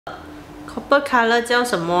Copper color 叫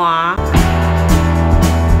什么啊？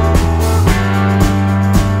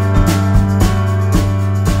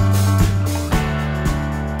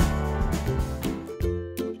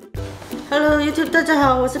 Hello YouTube， 大家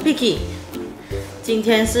好，我是Piiki。今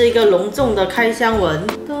天是一个隆重的开箱文，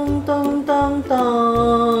咚咚咚咚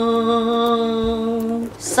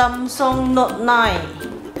 ，Samsung Note 9。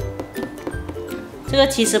这个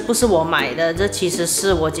其实不是我买的，这其实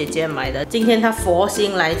是我姐姐买的。今天她佛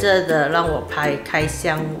心来这的，让我拍开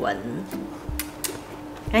箱文。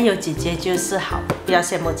看有姐姐就是好，不要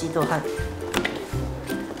羡慕嫉妒恨。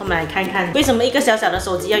我们来看看，为什么一个小小的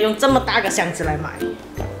手机要用这么大个箱子来买？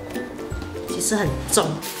 其实很重。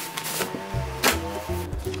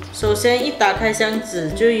首先一打开箱子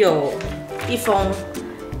就有一封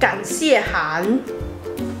感谢函，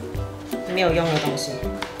没有用的东西。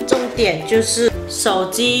重点就是手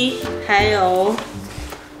机，还有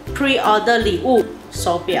pre-order 礼物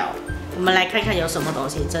手表。我们来看看有什么东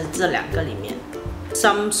西在这两个里面。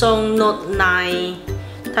Samsung Note 9，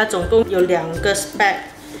它总共有2个 spec。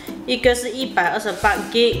 一个是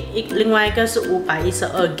128GB， 另外一个是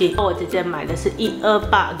512GB。我姐姐买的是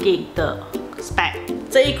128GB 的 spec，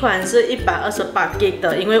 这一款是128GB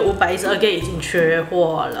的，因为512GB 已经缺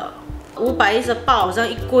货了。518好像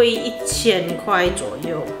一柜1000块左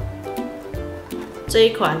右。这一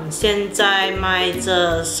款现在卖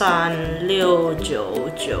着3699，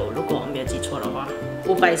如果我没有记错的话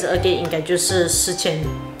，512GB 应该就是4000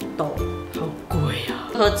多，好贵啊！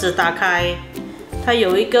盒子打开。 它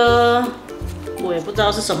有一个，我也不知道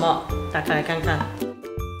是什么，打开来看看。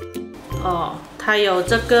哦，它有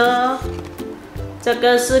这个，这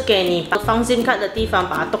个是给你放SIM卡的地方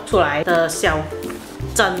把它剁出来的小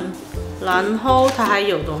针，然后它还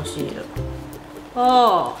有东西的。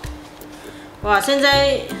哦，哇，现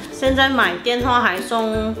在买电话还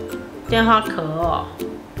送电话壳哦，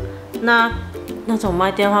那种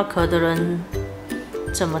卖电话壳的人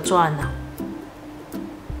怎么赚呢？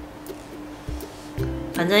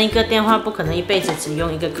 反正一个电话不可能一辈子只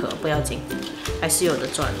用一个壳，不要紧，还是有的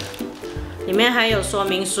赚的。里面还有说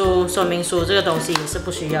明书，说明书这个东西也是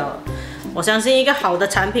不需要的。我相信一个好的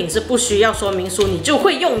产品是不需要说明书，你就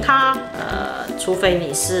会用它。除非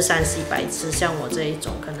你是3C白痴，像我这一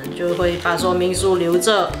种，可能就会把说明书留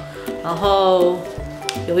着，然后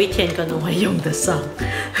有一天可能会用得上。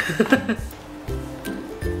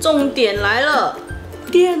重点来了，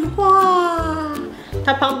电话。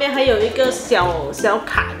 它旁边还有一个小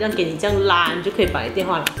卡，这样给你这样拉，你就可以把你电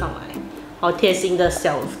话拿上来，好贴心的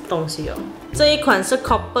小东西哦。这一款是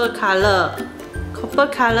Copper color，Copper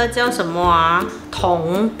color 叫什么啊？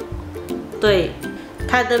铜，对，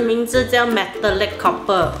它的名字叫 Metallic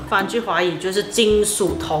Copper， 翻句华语就是金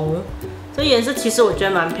属铜。这颜色其实我觉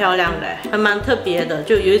得蛮漂亮的，还蛮特别的，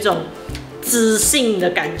就有一种知性的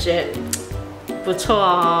感觉，不错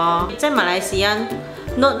哦。在马来西亚。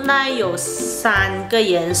 Note 9有3个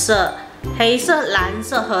颜色，黑色、蓝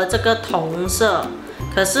色和这个铜色。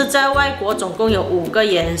可是，在外国总共有5个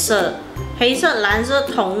颜色：黑色、蓝色、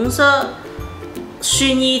铜色、薰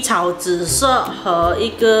衣草紫色和一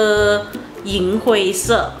个银灰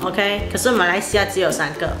色。OK， 可是马来西亚只有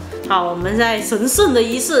3个。好，我们在神圣的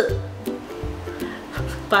仪式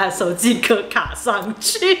把手机壳卡上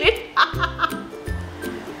去。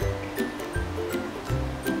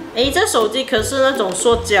哎，这手机壳是那种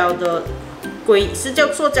塑胶的，是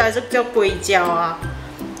叫塑胶还是叫硅胶啊？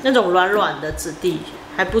那种软软的质地，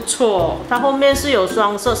还不错哦。它后面是有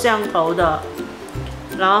双摄像头的，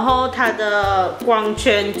然后它的光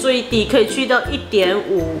圈最低可以去到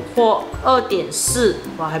1.5或2.4，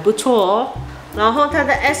哇，还不错哦。然后它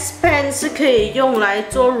的 S Pen 是可以用来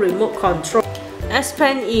做 remote control。S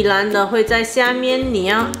Pen 依然的会在下面，你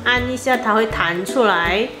要按一下，它会弹出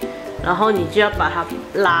来。 然后你就要把它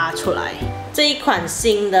拉出来。这一款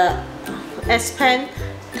新的 S Pen，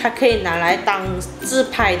 它可以拿来当自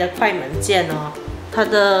拍的快门键哦。它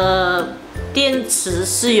的电池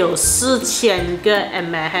是有4000个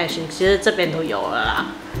mAh， 其实这边都有了啦。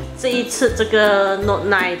这一次这个 Note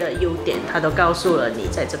 9的优点，它都告诉了你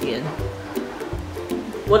在这边。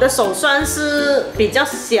我的手算是比较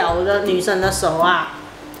小的女生的手啊。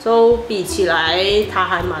 就比起来，它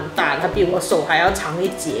还蛮大，它比我手还要长一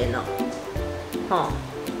截呢，哦，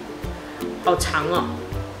好长哦。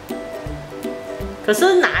可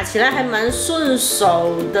是拿起来还蛮顺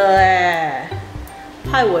手的哎，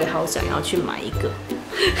害我也好想要去买一个，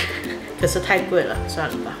可是太贵了，算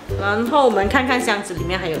了吧。然后我们看看箱子里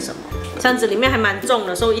面还有什么，箱子里面还蛮重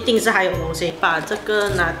的，所以一定是还有东西。把这个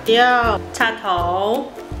拿掉，插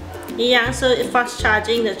头。 一样是 fast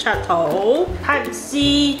charging 的插头 ，Type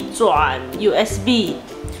C 转 USB，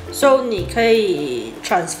 ，so 你可以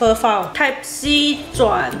transfer file Type C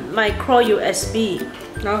转 Micro USB，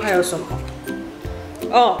 然后还有什么？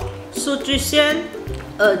哦，数据线、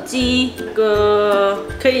耳机，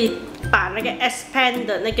可以把那个 S Pen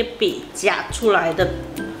的那个笔夹出来的。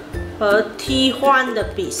和替换的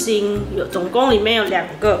笔芯总共里面有2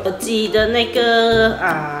个，耳机的那个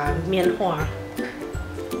棉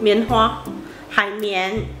花海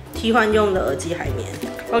绵替换用的耳机海绵。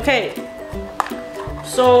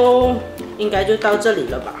OK，so 应该就到这里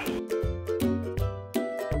了吧？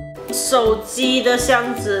手机的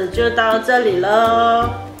箱子就到这里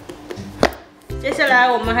了。接下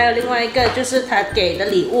来我们还有另外一个，就是他给的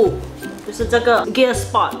礼物，就是这个 Gear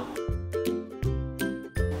Spot。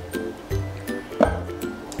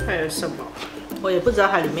还有什么？我也不知道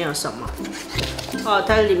它里面有什么。哦，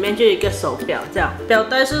它里面就有一个手表，这样。表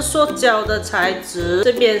带是塑胶的材质，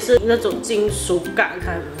这边是那种金属感，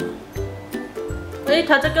看有没有？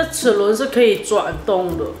它这个齿轮是可以转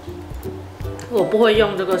动的。我不会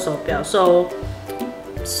用这个手表 ，so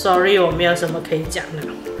sorry， 我没有什么可以讲的。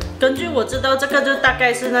根据我知道，这个就大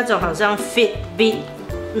概是那种好像 Fitbit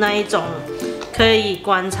那一种，可以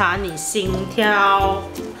观察你心跳。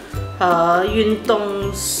运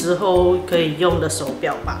动时候可以用的手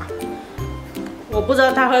表吧，我不知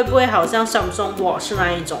道它会不会好像 Samsung Watch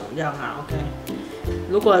那一种这样啊 ？OK，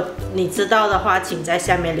 如果你知道的话，请在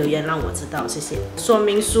下面留言让我知道，谢谢。说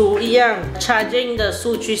明书一样 ，charging 的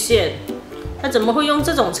数据线，它怎么会用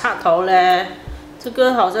这种插头嘞？这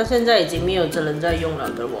个好像现在已经没有人在用了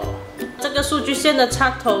的哦。这个数据线的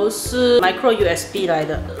插头是 Micro USB 来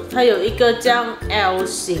的，它有一个这样 L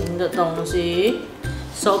型的东西。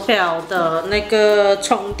手表的那个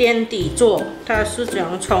充电底座，它是怎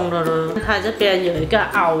样充的呢？它这边有一个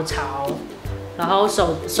凹槽，然后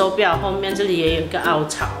手表后面这里也有一个凹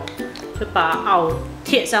槽，就把凹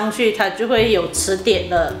贴上去，它就会有磁铁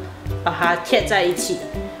的把它贴在一起。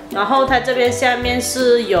然后它这边下面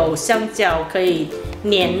是有橡胶可以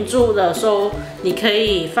粘住的，所以你可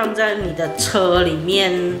以放在你的车里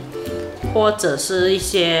面。或者是一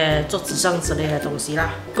些桌子上之类的东西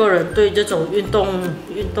啦。个人对这种运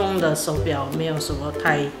动的手表没有什么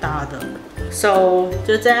太大的 ，so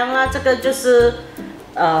就这样啦。这个就是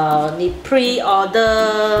你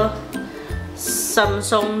pre-order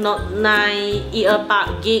Samsung Note 9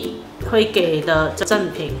 128GB 会给的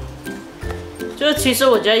赠品，就其实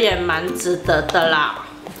我觉得也蛮值得的啦。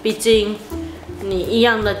毕竟你一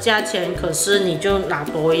样的价钱，可是你就拿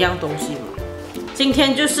多一样东西嘛。今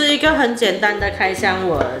天就是一个很简单的开箱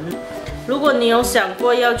文。如果你有想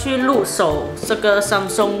过要去入手这个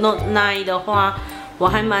Samsung Note 9的话，我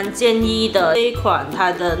还蛮建议的。这一款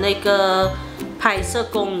它的那个拍摄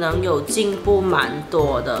功能有进步蛮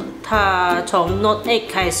多的。它从 Note 8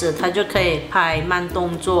开始，它就可以拍慢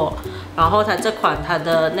动作，然后它这款它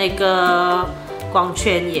的那个光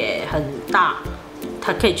圈也很大，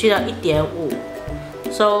它可以去到1.5。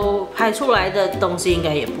So 拍出来的东西应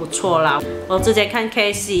该也不错啦。我之前看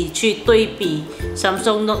Casey 去对比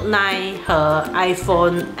Samsung Note 9和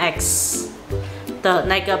iPhone X 的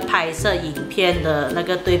那个拍摄影片的那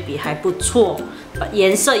个对比还不错，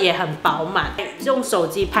颜色也很饱满。用手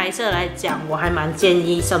机拍摄来讲，我还蛮建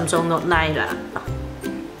议 Samsung Note 9啦。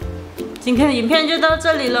今天的影片就到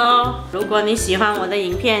这里咯。如果你喜欢我的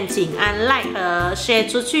影片，请按 like 和 share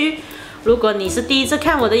出去。如果你是第一次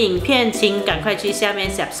看我的影片，请赶快去下面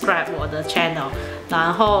subscribe 我的 channel，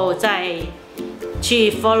 然后再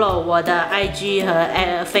去 follow 我的 IG 和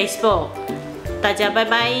Facebook。大家拜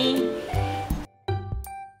拜。